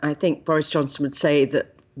I think Boris Johnson would say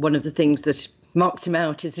that one of the things that marks him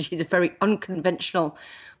out is that he's a very unconventional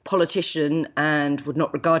politician and would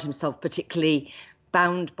not regard himself particularly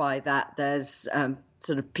bound by that. There's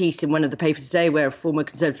sort of piece in one of the papers today where a former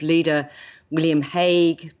Conservative leader, William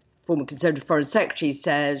Hague, former Conservative Foreign Secretary,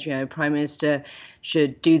 says, Prime Minister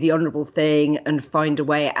should do the honourable thing and find a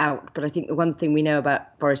way out. But I think the one thing we know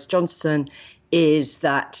about Boris Johnson is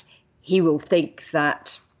that he will think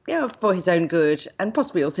that, for his own good and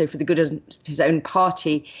possibly also for the good of his own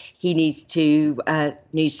party, he needs to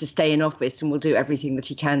stay in office and will do everything that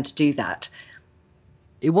he can to do that.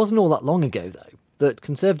 It wasn't all that long ago, though, that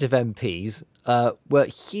Conservative MPs were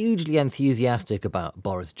hugely enthusiastic about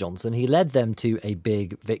Boris Johnson. He led them to a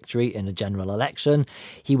big victory in a general election.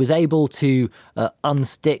 He was able to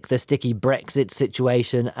unstick the sticky Brexit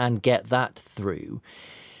situation and get that through.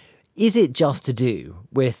 Is it just to do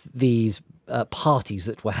with these parties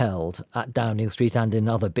that were held at Downing Street and in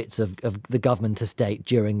other bits of the government estate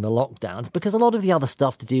during the lockdowns? Because a lot of the other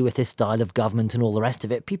stuff to do with his style of government and all the rest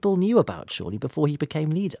of it, people knew about, surely, before he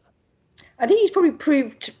became leader. I think he's probably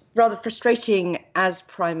proved rather frustrating as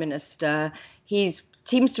Prime Minister. He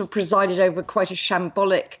seems to have presided over quite a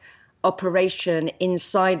shambolic operation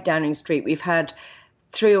inside Downing Street. We've had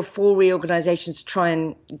 3 or 4 reorganisations to try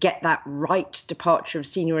and get that right, departure of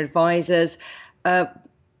senior advisors.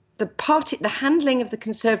 The handling of the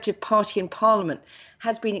Conservative Party in Parliament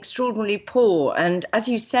has been extraordinarily poor. And as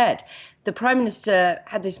you said, the Prime Minister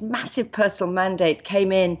had this massive personal mandate,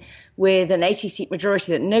 came in with an 80-seat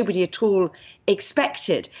majority that nobody at all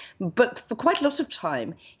expected. But for quite a lot of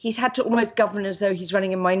time, he's had to almost govern as though he's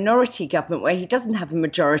running a minority government where he doesn't have a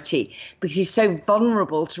majority because he's so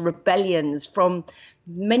vulnerable to rebellions from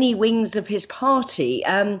many wings of his party.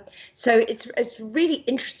 So it's really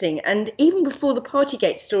interesting. And even before the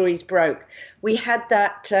Partygate stories broke, we had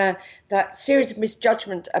that series of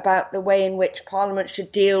misjudgment about the way in which Parliament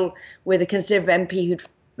should deal with a Conservative MP who'd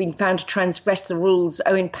been found to transgress the rules,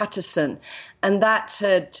 Owen Paterson. And that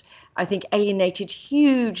had, I think, alienated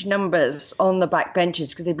huge numbers on the backbenches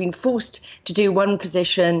because they'd been forced to do one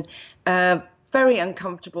position, very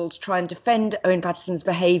uncomfortable to try and defend Owen Paterson's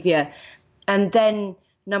behaviour. And then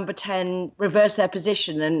number 10 reversed their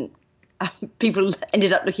position and people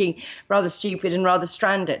ended up looking rather stupid and rather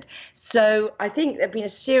stranded. So I think there have been a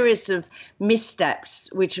series of missteps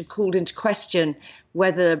which have called into question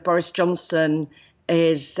whether Boris Johnson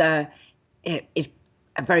is a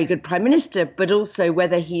very good Prime Minister, but also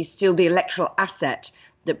whether he's still the electoral asset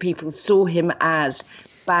that people saw him as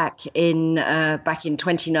back in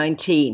 2019.